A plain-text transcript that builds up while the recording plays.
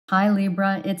Hi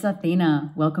Libra, it's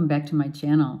Athena. Welcome back to my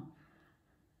channel.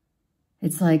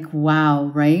 It's like,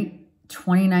 wow, right?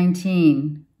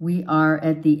 2019, we are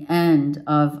at the end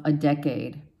of a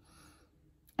decade.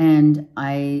 And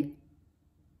I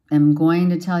am going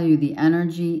to tell you the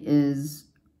energy is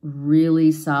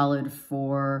really solid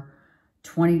for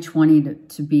 2020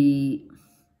 to be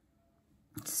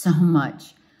so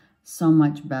much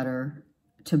better,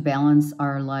 to balance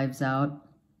our lives out,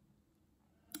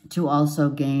 to also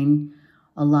gain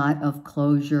a lot of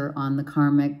closure on the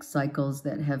karmic cycles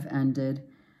that have ended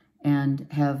and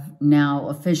have now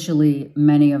officially,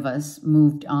 many of us,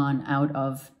 moved on out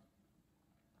of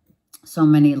so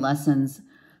many lessons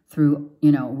through,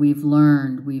 we've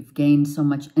learned, we've gained so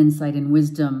much insight and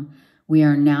wisdom. We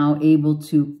are now able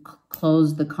to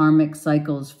close the karmic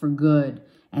cycles for good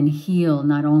and heal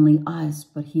not only us,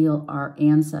 but heal our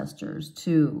ancestors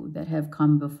too that have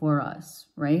come before us,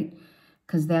 right?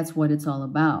 Because that's what it's all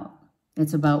about.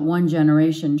 It's about one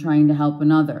generation trying to help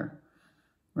another,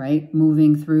 right?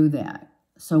 Moving through that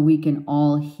so we can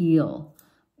all heal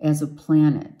as a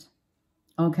planet.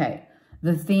 Okay,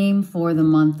 the theme for the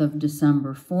month of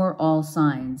December for all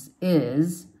signs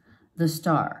is the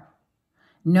star.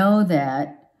 Know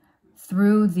that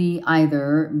through the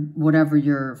either, whatever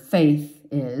your faith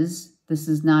is, this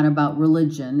is not about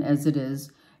religion as it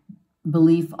is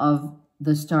belief of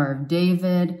the Star of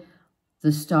David,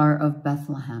 the Star of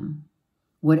Bethlehem.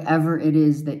 Whatever it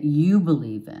is that you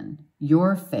believe in,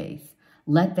 your faith,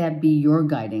 let that be your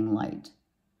guiding light.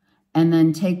 And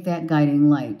then take that guiding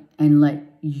light and let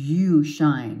you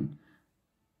shine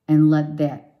and let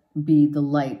that be the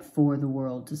light for the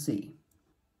world to see.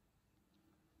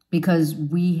 Because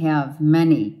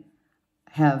many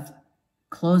have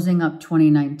closing up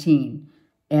 2019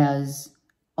 as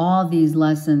all these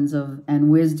lessons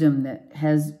and wisdom that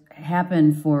has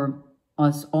happened for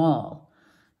us all,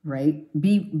 right?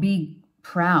 Be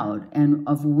proud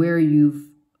of where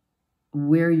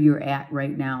you're at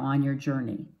right now on your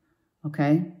journey.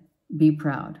 Okay? Be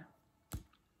proud.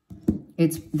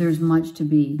 There's much to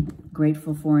be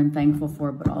grateful for and thankful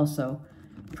for, but also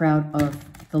proud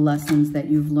of the lessons that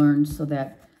you've learned so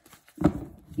that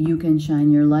you can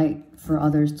shine your light for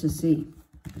others to see.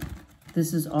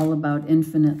 This is all about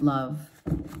infinite love,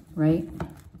 right?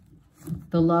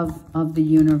 The love of the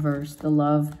universe, the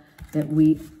love that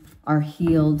we are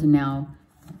healed now,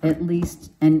 at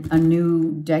least, and a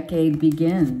new decade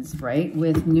begins, right?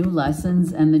 With new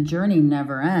lessons, and the journey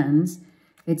never ends.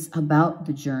 It's about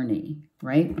the journey,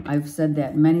 right? I've said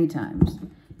that many times.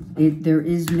 There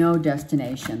is no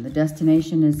destination. The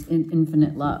destination is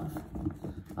infinite love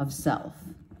of self,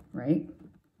 right?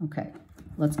 Okay,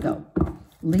 let's go.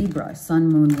 Libra, Sun,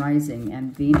 Moon, Rising,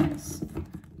 and Venus.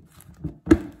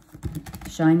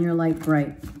 Shine your light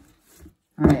bright.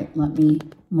 All right, let me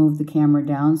move the camera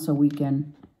down so you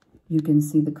can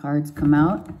see the cards come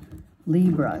out.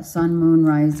 Libra, Sun, Moon,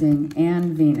 Rising,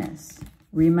 and Venus.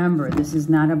 Remember, this is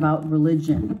not about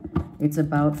religion. It's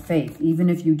about faith. Even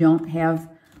if you don't have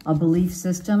a belief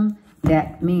system,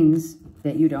 that means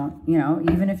that you don't,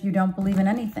 even if you don't believe in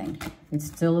anything, it's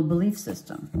still a belief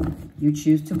system. You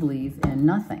choose to believe in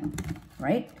nothing,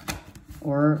 right?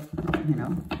 Or,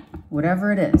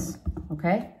 whatever it is,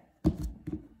 okay?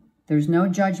 There's no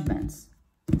judgments,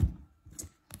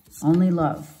 only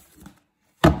love.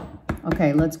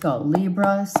 Okay, let's go.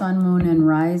 Libra, Sun, Moon, and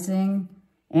Rising,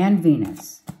 and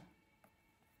Venus.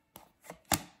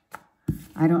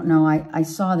 I don't know. I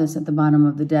saw this at the bottom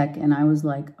of the deck, and I was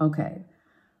like, okay,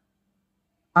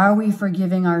 are we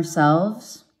forgiving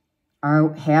ourselves?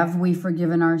 Have we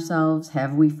forgiven ourselves?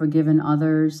 Have we forgiven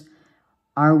others?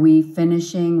 Are we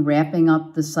wrapping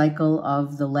up the cycle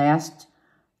of the last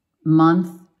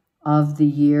month of the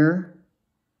year,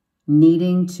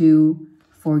 needing to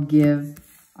forgive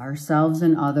ourselves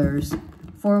and others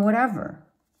for whatever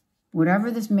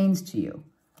this means to you?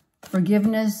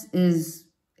 Forgiveness is,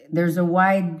 there's a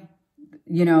wide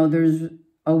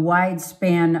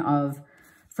span of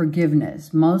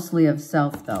forgiveness, mostly of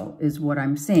self, though, is what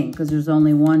I'm seeing, because there's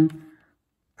only one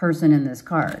person in this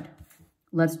card.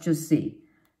 Let's just see.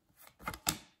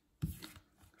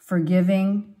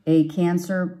 Forgiving a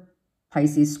Cancer,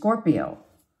 Pisces, Scorpio,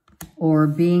 or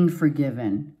being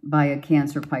forgiven by a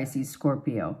Cancer, Pisces,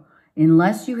 Scorpio.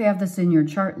 Unless you have this in your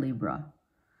chart, Libra.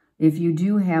 If you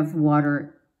do have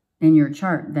water in your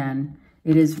chart, then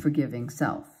it is forgiving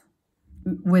self.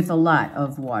 With a lot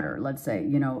of water, let's say,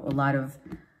 a lot of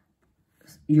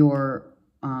your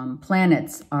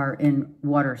planets are in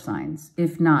water signs.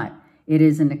 If not, it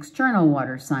is an external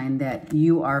water sign that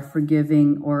you are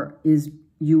forgiving, or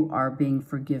you are being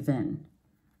forgiven.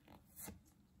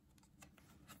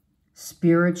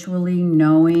 spiritually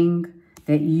knowing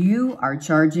that you are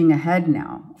charging ahead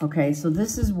now. Okay, so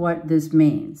this is what this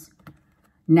means.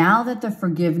 Now that the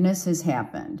forgiveness has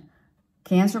happened,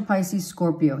 Cancer, Pisces,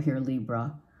 Scorpio here,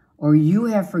 Libra, or you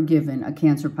have forgiven a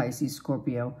Cancer, Pisces,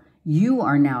 Scorpio, you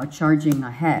are now charging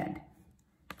ahead.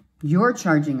 You're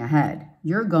charging ahead.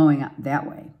 You're going that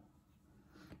way.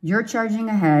 You're charging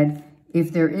ahead.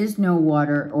 If there is no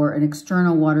water or an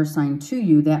external water sign to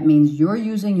you, that means you're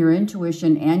using your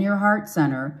intuition and your heart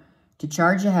center to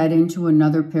charge ahead into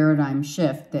another paradigm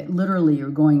shift that literally you're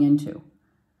going into.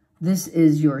 This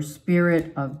is your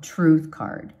Spirit of Truth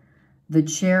card. The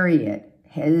Chariot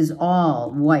is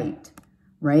all white,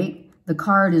 right? The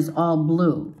card is all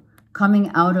blue,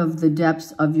 coming out of the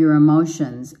depths of your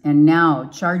emotions and now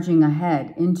charging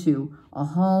ahead into a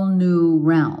whole new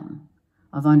realm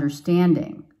of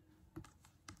understanding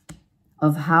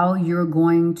of how you're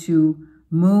going to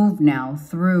move now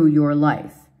through your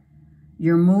life.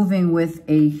 You're moving with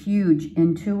a huge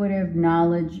intuitive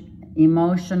knowledge,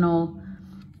 emotional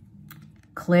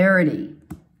clarity,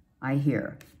 I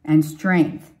hear, and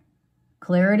strength.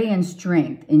 Clarity and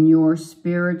strength in your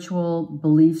spiritual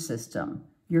belief system.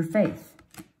 Your faith.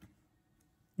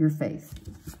 Your faith.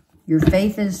 Your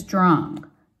faith is strong.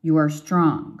 You are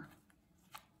strong.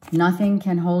 Nothing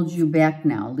can hold you back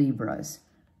now, Libras.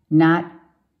 Not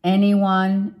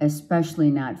anyone, especially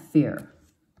not fear.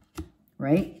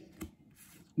 Right?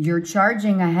 You're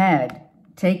charging ahead,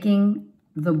 taking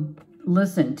the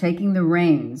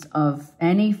reins of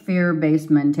any fear-based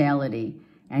mentality,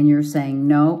 and you're saying,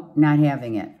 no, not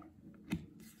having it.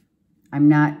 I'm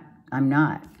not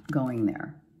going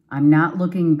there. I'm not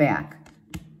looking back.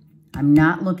 I'm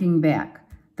not looking back.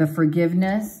 The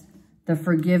forgiveness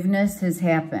has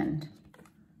happened.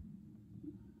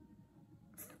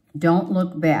 Don't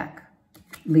look back,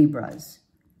 Libras.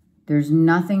 There's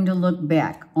nothing to look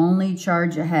back. Only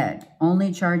charge ahead.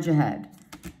 Only charge ahead.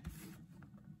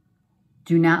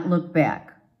 Do not look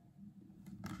back.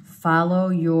 Follow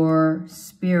your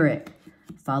spirit.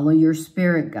 Follow your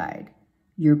spirit guide.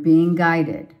 You're being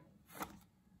guided.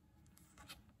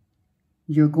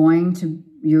 You're going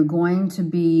to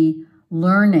be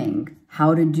learning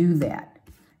how to do that.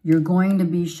 You're going to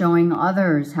be showing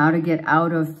others how to get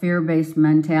out of fear-based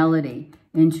mentality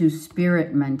into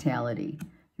spirit mentality.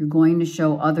 You're going to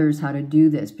show others how to do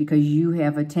this because you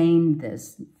have attained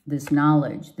this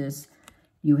knowledge.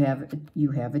 You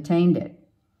have attained it.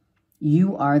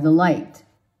 You are the light.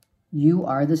 You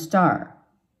are the star.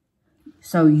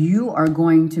 So you are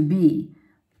going to be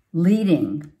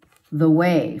leading the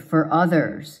way for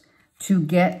others to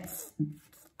get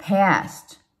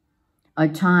past a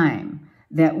time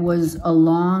that was a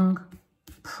long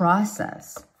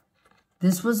process.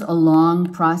 This was a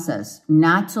long process,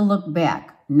 not to look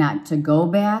back, not to go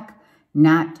back,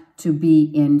 not to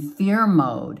be in fear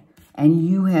mode. And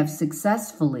you have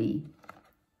successfully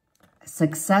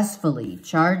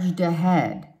charged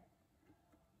ahead.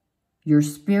 Your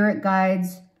spirit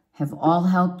guides have all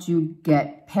helped you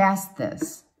get past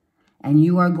this. And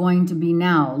you are going to be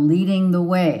now leading the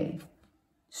way,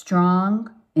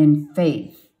 strong in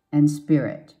faith and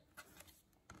spirit,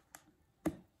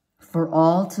 for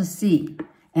all to see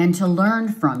and to learn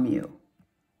from you,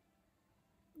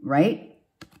 right?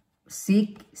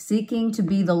 Seeking to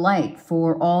be the light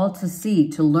for all to see,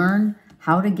 to learn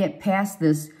how to get past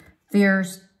this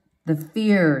fears,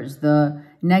 the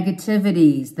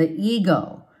negativities, the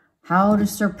ego, how to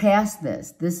surpass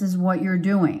this. This is what you're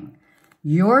doing.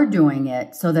 You're doing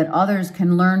it so that others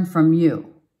can learn from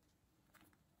you.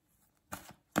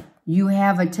 You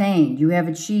have attained, you have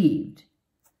achieved.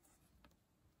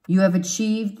 You have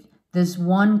achieved this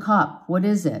one cup. What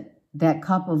is it? That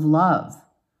cup of love.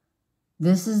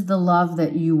 This is the love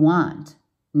that you want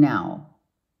now.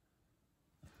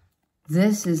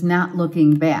 This is not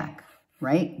looking back,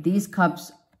 right? These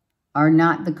cups are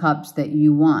not the cups that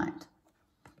you want.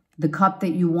 The cup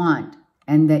that you want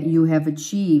and that you have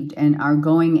achieved and are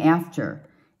going after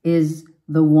is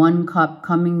the one cup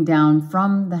coming down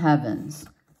from the heavens.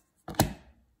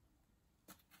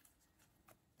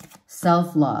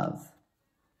 Self-love.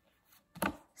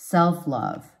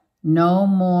 Self-love. No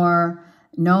more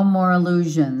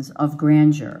illusions of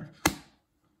grandeur,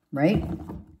 right?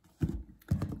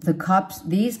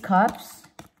 These cups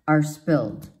are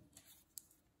spilled.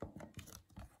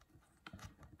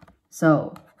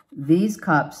 So these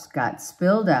cups got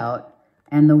spilled out,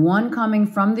 and the one coming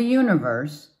from the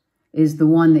universe is the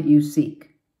one that you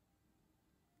seek.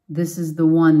 This is the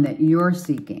one that you're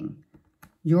seeking.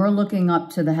 You're looking up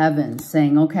to the heavens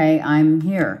saying, okay, I'm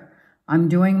here. I'm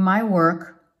doing my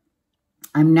work.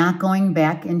 I'm not going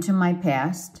back into my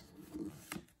past.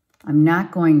 I'm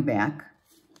not going back.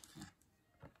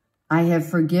 I have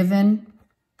forgiven,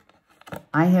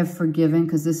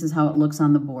 because this is how it looks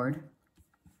on the board.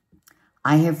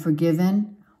 I have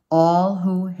forgiven all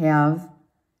who have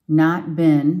not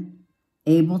been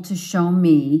able to show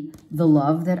me the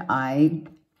love that I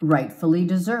rightfully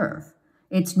deserve.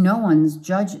 It's no one's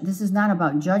judge. This is not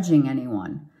about judging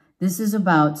anyone. This is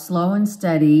about slow and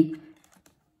steady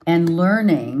and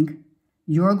learning.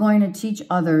 You're going to teach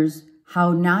others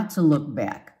how not to look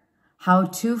back, how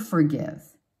to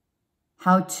forgive,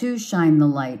 how to shine the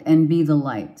light and be the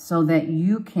light so that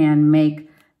you can make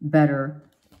better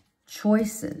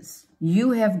choices.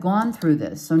 You have gone through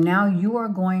this, so now you are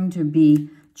going to be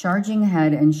charging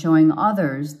ahead and showing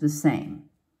others the same.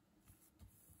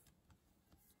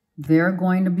 They're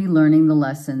going to be learning the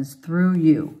lessons through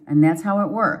you, and that's how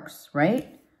it works,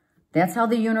 right? That's how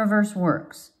the universe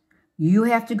works. You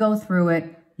have to go through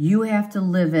it, you have to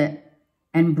live it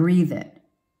and breathe it,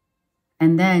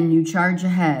 and then you charge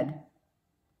ahead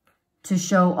to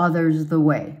show others the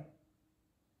way.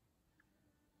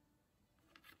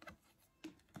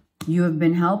 You have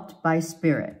been helped by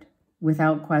Spirit,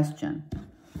 without question.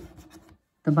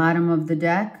 The bottom of the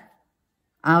deck,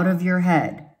 out of your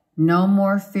head. No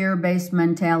more fear-based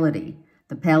mentality.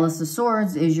 The Palace of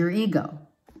Swords is your ego,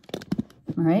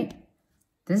 right?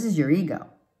 This is your ego.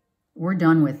 We're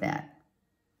done with that.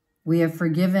 We have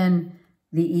forgiven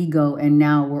the ego, and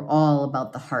now we're all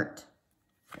about the heart.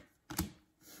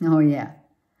 Oh, yeah.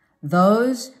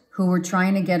 Those who were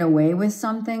trying to get away with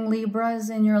something, Libras,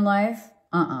 in your life,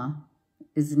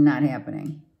 is not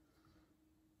happening.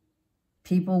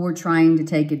 People were trying to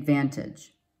take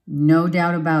advantage. No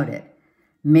doubt about it.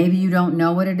 Maybe you don't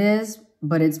know what it is,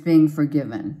 but it's being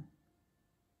forgiven.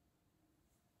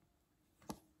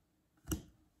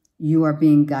 You are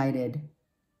being guided.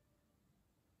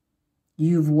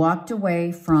 You've walked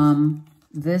away from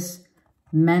this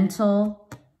mental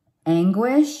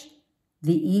anguish,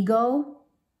 the ego.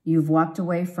 You've walked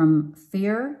away from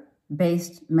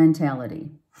fear-based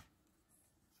mentality.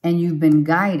 And you've been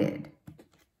guided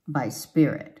by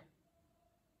Spirit.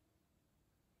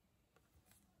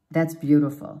 That's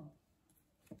beautiful.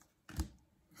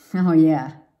 Oh,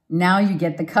 yeah. Now you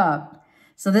get the cup.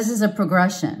 So this is a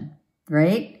progression,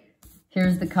 right?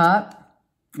 Here's the cup,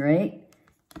 right?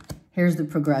 Here's the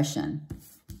progression.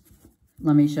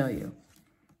 Let me show you.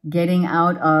 Getting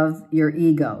out of your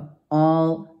ego,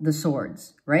 all the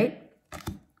swords, right?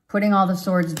 Putting all the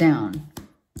swords down.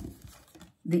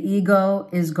 The ego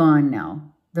is gone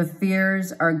now. The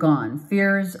fears are gone.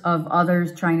 Fears of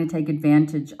others trying to take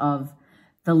advantage of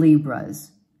the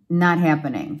Libras. Not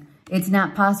happening. It's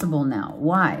not possible now.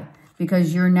 Why?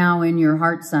 Because you're now in your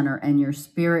heart center and your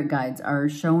spirit guides are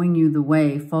showing you the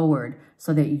way forward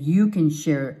so that you can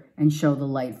share and show the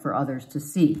light for others to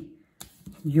see.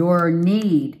 Your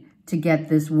need to get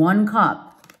this one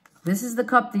cup. This is the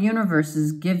cup the universe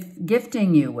is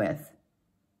gifting you with.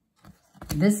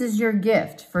 This is your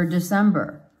gift for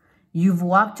December. You've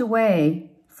walked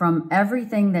away from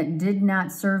everything that did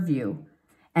not serve you.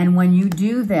 And when you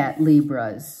do that,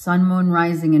 Libras, Sun, Moon,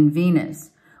 Rising, and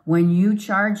Venus, when you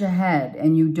charge ahead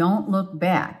and you don't look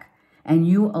back and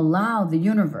you allow the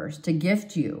universe to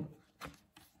gift you,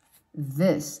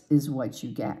 this is what you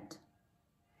get.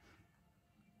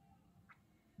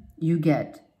 You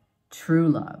get true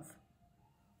love,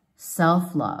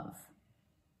 self-love,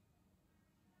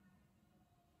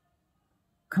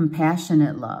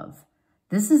 compassionate love.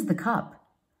 This is the cup.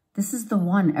 This is the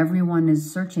one everyone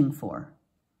is searching for.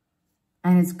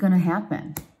 And it's going to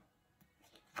happen.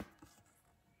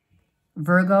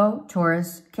 Virgo,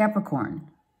 Taurus, Capricorn.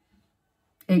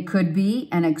 It could be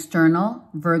an external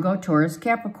Virgo, Taurus,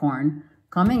 Capricorn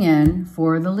coming in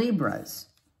for the Libras.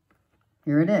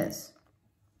 Here it is.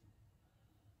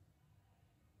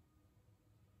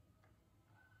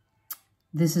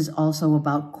 This is also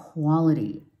about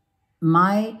quality.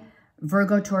 My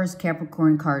Virgo, Taurus,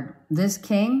 Capricorn card, this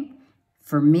king,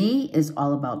 for me, is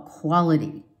all about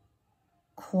quality.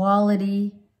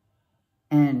 Quality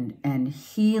and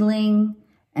healing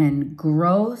and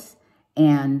growth.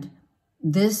 And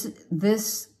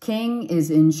this king is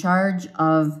in charge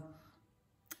of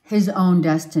his own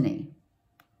destiny.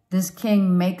 This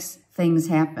king makes things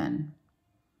happen.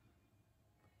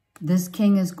 This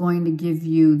king is going to give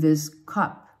you this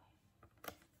cup.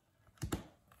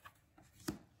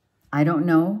 I don't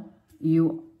know.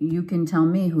 You can tell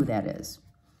me who that is.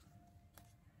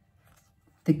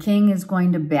 The king is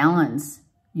going to balance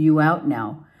you out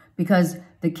now because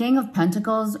the King of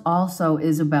Pentacles also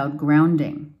is about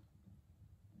grounding.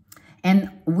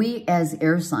 And we as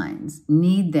air signs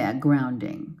need that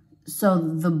grounding. So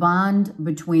the bond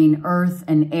between earth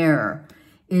and air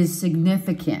is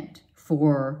significant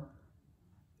for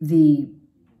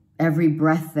every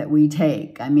breath that we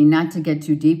take. I mean, not to get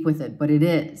too deep with it, but it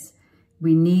is.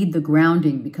 We need the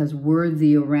grounding because we're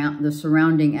the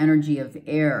surrounding energy of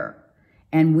air.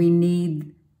 And we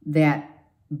need that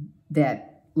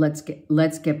let's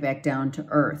get back down to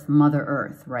earth, Mother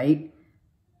Earth, right?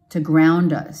 To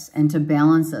ground us and to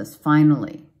balance us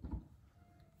finally.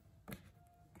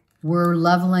 We're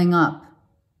leveling up.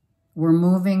 We're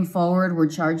moving forward. We're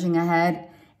charging ahead.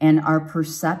 And our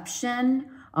perception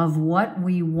of what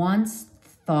we once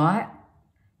thought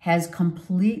has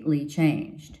completely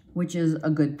changed, which is a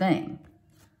good thing.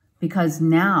 Because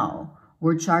now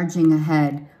we're charging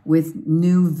ahead with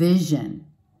new vision.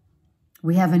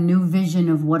 We have a new vision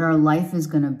of what our life is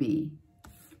going to be.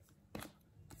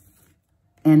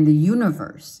 And the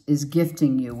universe is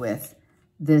gifting you with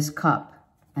this cup.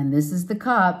 And this is the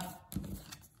cup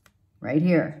right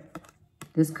here.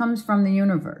 This comes from the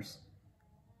universe.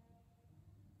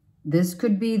 This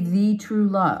could be the true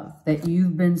love that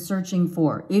you've been searching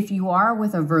for. If you are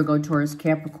with a Virgo, Taurus,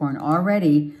 Capricorn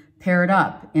already paired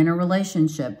up in a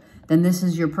relationship, then this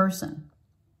is your person.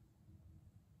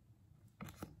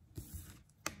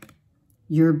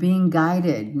 You're being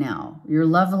guided now. You're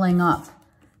leveling up.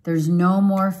 There's no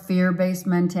more fear-based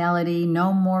mentality,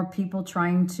 no more people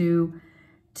trying to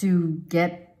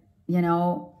get, you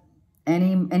know,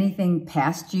 anything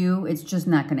past you. It's just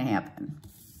not going to happen.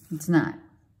 It's not.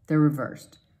 They're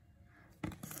reversed.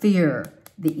 Fear,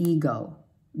 the ego,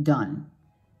 done.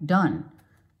 Done.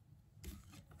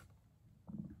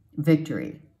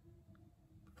 Victory.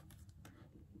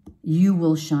 You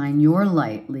will shine your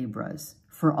light, Libras,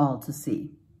 for all to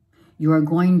see. You are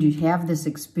going to have this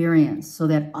experience so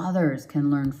that others can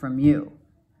learn from you.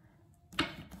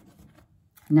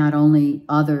 Not only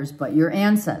others, but your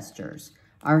ancestors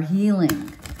are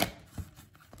healing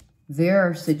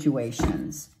their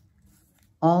situations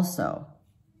also.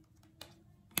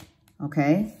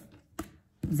 Okay?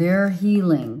 They're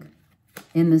healing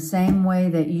in the same way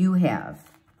that you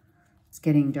have. It's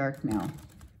getting dark now,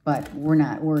 but we're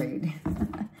not worried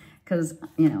because,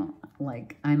 you know,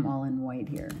 like I'm all in white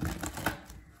here.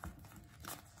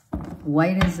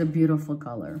 White is a beautiful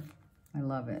color. I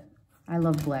love it. I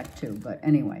love black too, but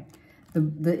anyway,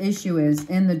 the issue is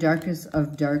in the darkest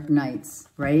of dark nights,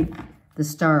 right? The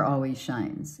star always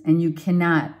shines, and you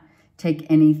cannot take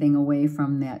anything away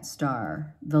from that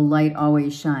star. The light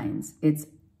always shines. It's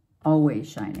always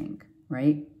shining,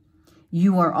 right?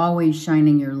 You are always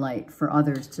shining your light for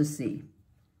others to see,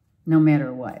 no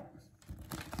matter what.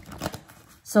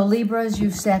 So Libras,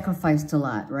 you've sacrificed a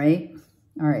lot, right?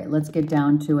 All right, let's get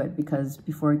down to it because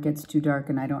before it gets too dark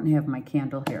and I don't have my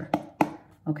candle here.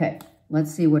 Okay,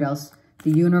 let's see what else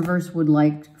the universe would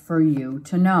like for you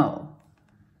to know.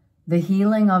 The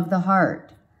healing of the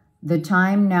heart. The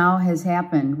time now has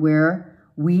happened where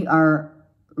we are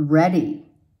ready.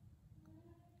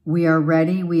 We are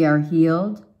ready. We are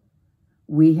healed.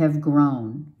 We have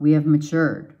grown. We have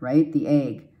matured, right? The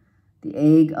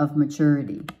egg of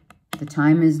maturity. The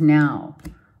time is now.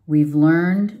 We've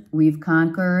learned, we've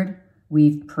conquered,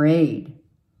 we've prayed.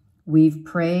 We've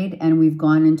prayed and we've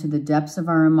gone into the depths of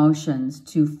our emotions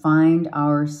to find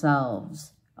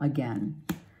ourselves again.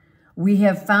 We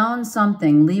have found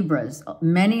something, Libras.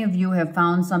 Many of you have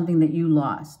found something that you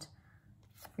lost.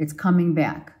 It's coming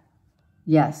back.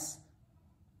 Yes.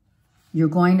 You're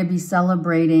going to be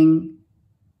celebrating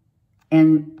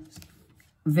and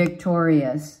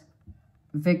victorious.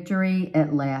 Victory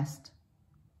at last.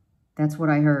 That's what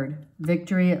I heard.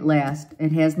 Victory at last.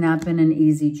 It has not been an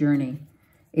easy journey.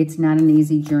 It's not an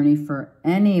easy journey for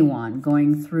anyone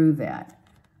going through that.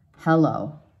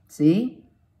 Hello. See?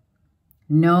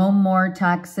 No more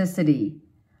toxicity.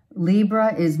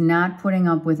 Libra is not putting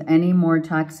up with any more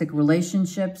toxic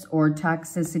relationships or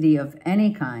toxicity of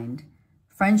any kind.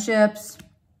 Friendships,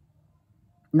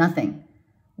 nothing.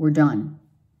 We're done.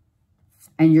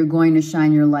 And you're going to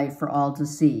shine your light for all to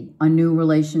see. A new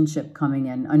relationship coming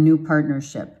in, a new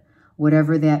partnership,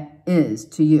 whatever that is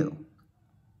to you.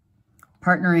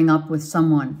 Partnering up with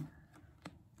someone.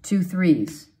 2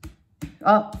 3s.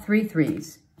 Oh, 3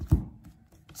 3s.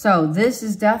 So this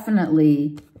is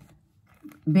definitely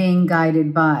being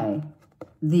guided by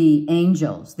the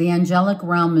angels. The angelic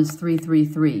realm is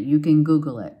 333. You can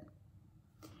Google it.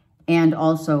 And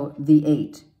also the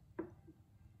 8.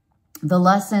 The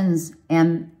lessons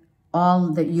and all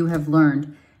that you have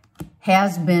learned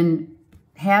has been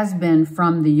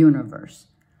from the universe.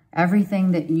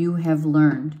 Everything that you have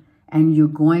learned, and you're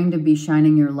going to be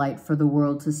shining your light for the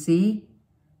world to see,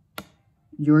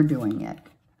 you're doing it.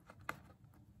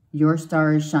 Your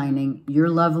star is shining. You're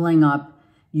leveling up.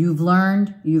 You've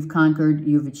learned, you've conquered,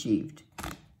 you've achieved.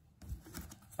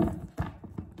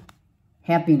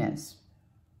 Happiness.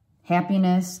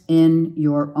 Happiness in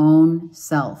your own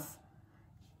self.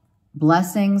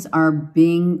 Blessings are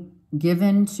being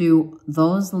given to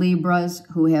those Libras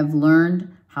who have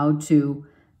learned how to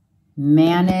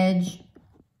manage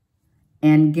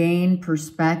and gain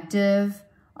perspective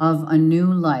of a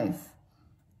new life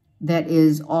that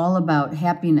is all about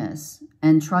happiness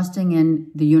and trusting in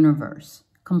the universe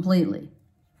completely.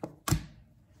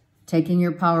 Taking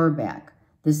your power back.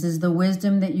 This is the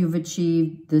wisdom that you've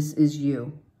achieved. This is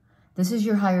you. This is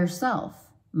your higher self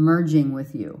merging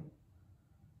with you.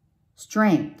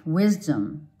 Strength,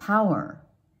 wisdom, power,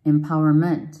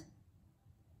 empowerment.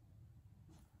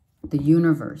 The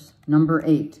universe. Number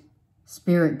 8,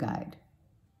 spirit guide.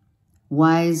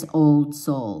 Wise old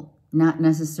soul. Not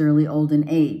necessarily old in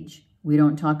age. We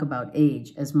don't talk about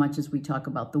age as much as we talk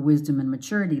about the wisdom and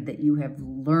maturity that you have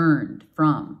learned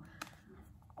from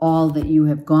all that you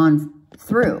have gone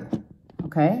through.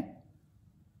 Okay?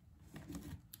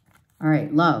 All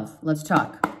right, love. Let's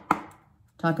talk.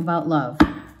 Talk about love.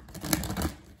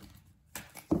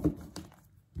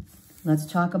 Let's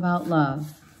talk about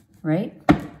love, right?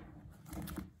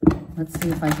 Let's see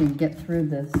if I can get through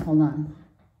this. Hold on.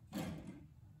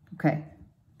 Okay,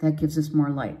 that gives us more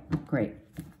light. Great.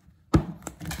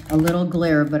 A little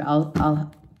glare, but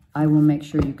I will make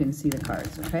sure you can see the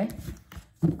cards, okay?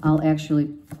 I'll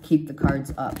actually keep the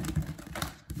cards up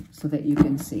so that you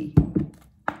can see.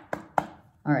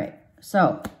 All right,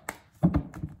 so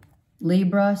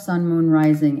Libra, Sun, Moon,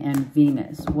 Rising, and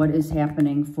Venus. What is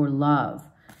happening for love?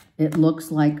 It looks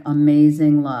like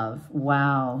amazing love.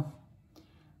 Wow.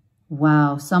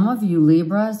 Wow. Some of you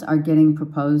Libras are getting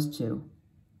proposed to.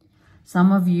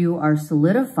 Some of you are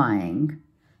solidifying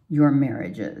your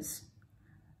marriages,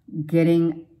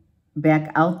 getting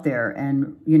back out there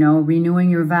and, you know, renewing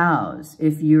your vows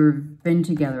if you've been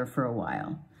together for a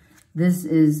while. This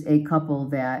is a couple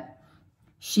that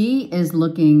she is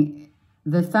looking,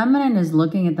 the feminine is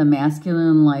looking at the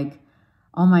masculine like,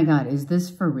 oh my God, is this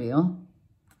for real?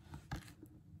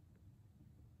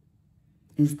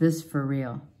 Is this for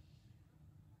real?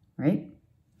 Right?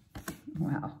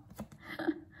 Wow.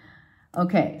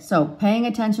 Okay, so paying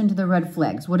attention to the red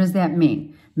flags. What does that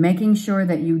mean? Making sure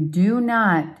that you do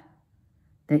not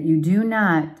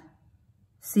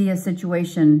see a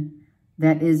situation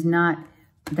that is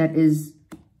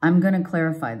I'm going to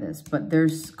clarify this, but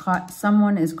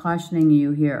someone is cautioning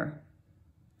you here.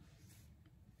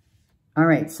 All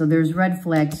right, so there's red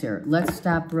flags here. Let's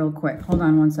stop real quick. Hold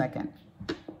on one second.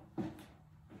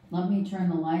 Let me turn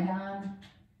the light on.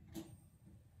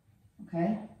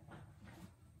 Okay.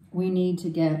 We need to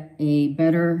get a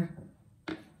better,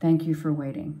 thank you for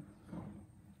waiting.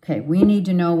 Okay, we need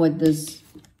to know what this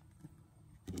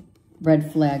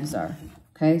red flags are.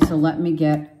 Okay, so let's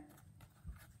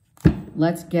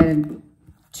get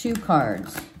 2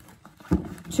 cards.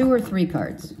 2 or 3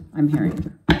 cards, I'm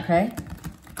hearing, okay?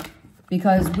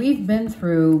 Because we've been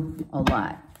through a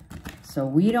lot. So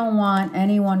we don't want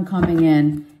anyone coming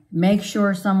in. Make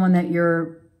sure someone that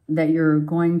you're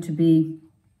going to be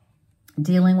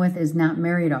dealing with is not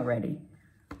married already.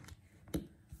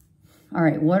 All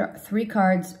right, 3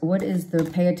 cards. What is the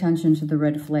pay attention to the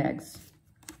red flags?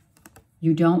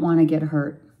 You don't want to get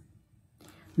hurt.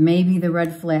 Maybe the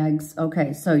red flags,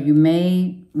 okay, so you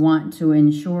may want to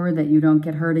ensure that you don't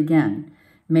get hurt again.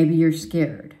 Maybe you're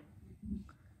scared,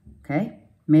 okay?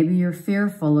 Maybe you're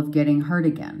fearful of getting hurt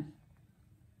again.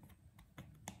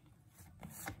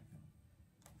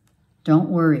 Don't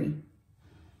worry.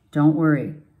 Don't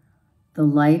worry. The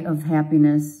light of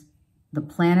happiness, the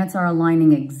planets are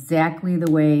aligning exactly the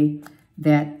way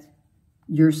that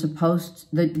you're supposed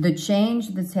to. The change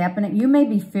that's happening, you may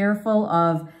be fearful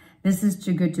of, this is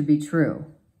too good to be true.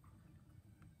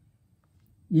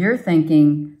 You're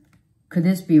thinking, could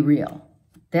this be real?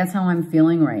 That's how I'm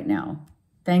feeling right now.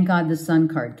 Thank God the Sun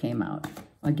card came out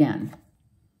again.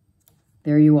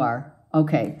 There you are.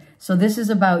 Okay, so this is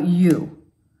about you.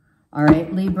 All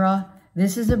right, Libra,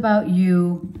 this is about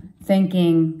you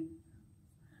thinking,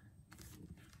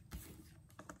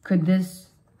 could this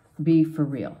be for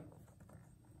real?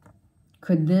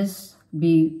 Could this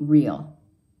be real?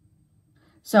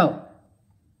 So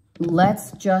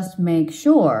let's just make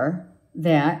sure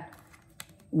that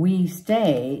we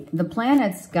stay, the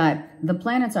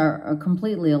planets are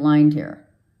completely aligned here.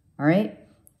 All right.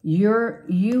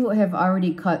 You have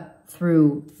already cut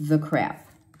through the crap.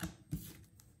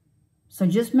 So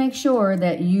just make sure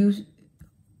that you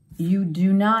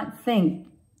do not think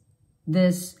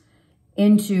this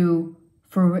into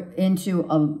into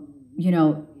a, you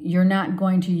know, you're not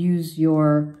going to use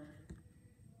your,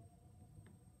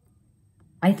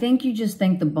 I think you just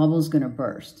think the bubble's going to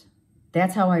burst.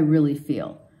 That's how I really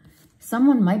feel.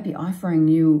 Someone might be offering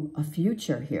you a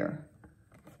future here.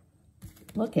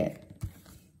 Look it.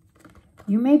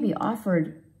 You may be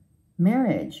offered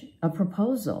marriage, a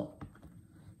proposal,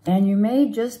 and you may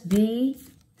just be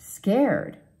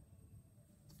scared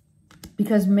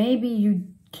because maybe you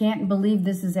can't believe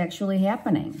this is actually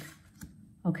happening,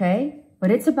 okay?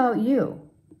 But it's about you.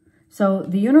 So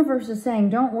the universe is saying,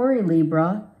 don't worry,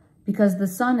 Libra, because the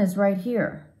sun is right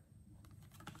here.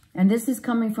 And this is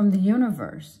coming from the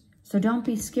universe. So don't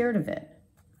be scared of it.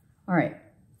 All right,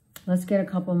 let's get a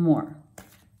couple more.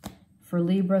 For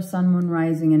Libra, Sun, Moon,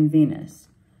 Rising, and Venus.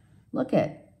 Look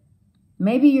at,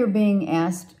 maybe you're being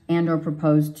asked and or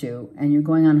proposed to, and you're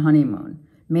going on honeymoon.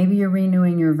 Maybe you're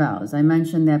renewing your vows. I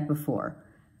mentioned that before.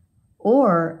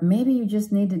 Or maybe you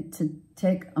just needed to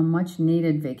take a much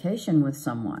needed vacation with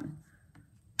someone,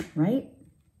 right?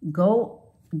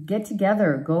 Go get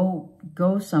together,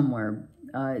 go somewhere.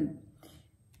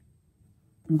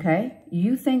 Okay,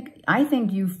 I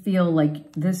think you feel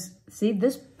like this, see,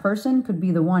 this person could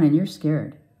be the one and you're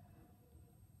scared.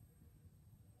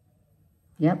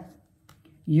 Yep,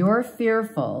 you're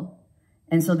fearful.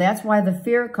 And so that's why the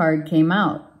fear card came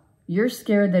out. You're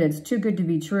scared that it's too good to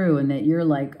be true and that you're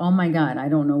like, oh my God, I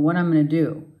don't know what I'm going to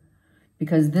do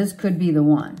because this could be the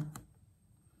one.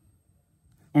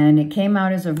 And it came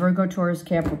out as a Virgo, Taurus,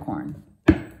 Capricorn.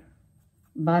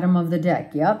 Bottom of the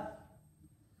deck, yep.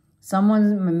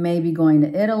 Someone may be going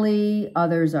to Italy.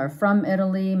 Others are from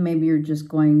Italy. Maybe you're just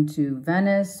going to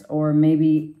Venice, or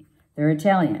maybe they're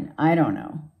Italian. I don't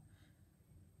know.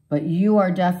 But you are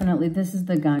definitely, this is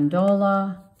the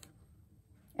gondola,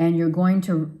 and you're going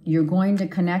to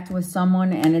connect with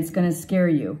someone, and it's going to scare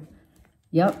you.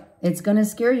 Yep, it's going to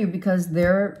scare you because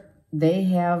they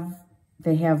have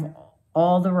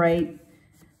all the right,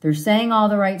 they're saying all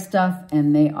the right stuff,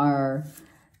 and they are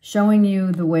showing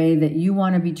you the way that you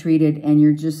want to be treated, and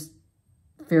you're just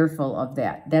fearful of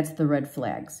that. That's the red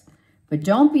flags. But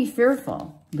don't be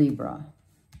fearful, Libra,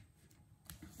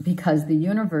 because the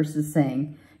universe is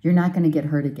saying you're not going to get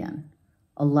hurt again.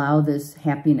 Allow this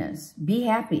happiness. Be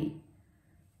happy,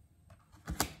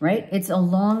 right? It's a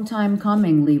long time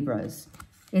coming, Libras.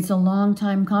 It's a long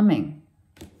time coming.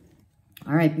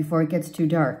 All right, before it gets too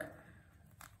dark.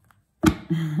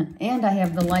 And I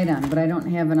have the light on, but I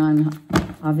don't have it on.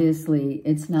 Obviously,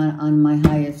 it's not on my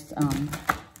highest.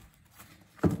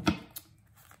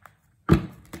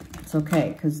 It's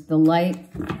okay, because the light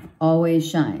always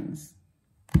shines.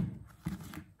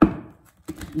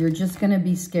 You're just going to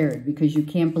be scared because you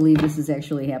can't believe this is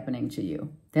actually happening to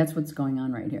you. That's what's going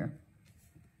on right here.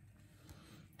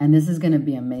 And this is going to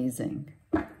be amazing.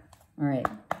 All right.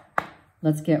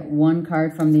 Let's get one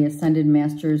card from the Ascended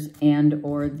Masters and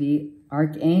or the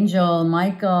Archangel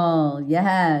Michael.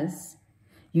 Yes.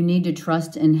 You need to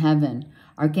trust in heaven.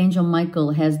 Archangel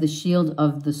Michael has the shield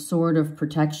of the sword of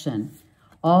protection.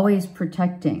 Always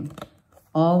protecting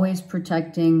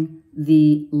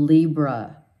the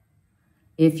Libra.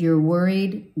 If you're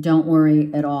worried, don't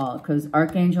worry at all, because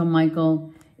Archangel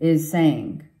Michael is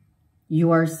saying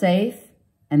you are safe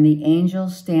and the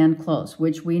angels stand close,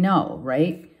 which we know,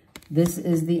 right? This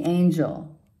is the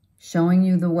angel showing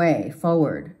you the way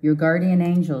forward. Your guardian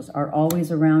angels are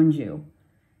always around you.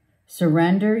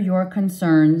 Surrender your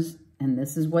concerns, and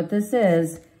this is what this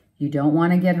is. You don't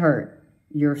want to get hurt.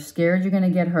 You're scared you're going to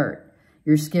get hurt.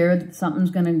 You're scared that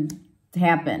something's going to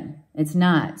happen. It's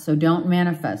not, so don't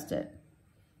manifest it.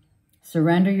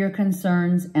 Surrender your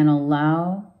concerns and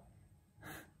allow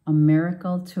a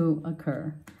miracle to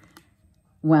occur.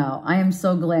 Wow, I am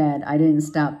so glad I didn't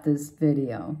stop this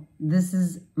video.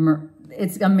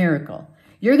 It's a miracle.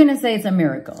 You're going to say it's a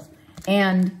miracle.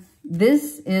 And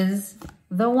this is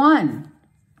the one.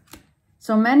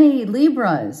 So many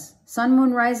Libras, Sun,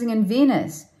 Moon, Rising, and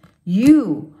Venus,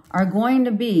 you are going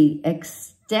to be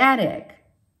ecstatic.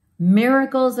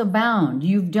 Miracles abound.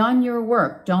 You've done your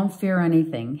work. Don't fear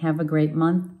anything. Have a great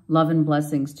month. Love and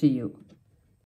blessings to you.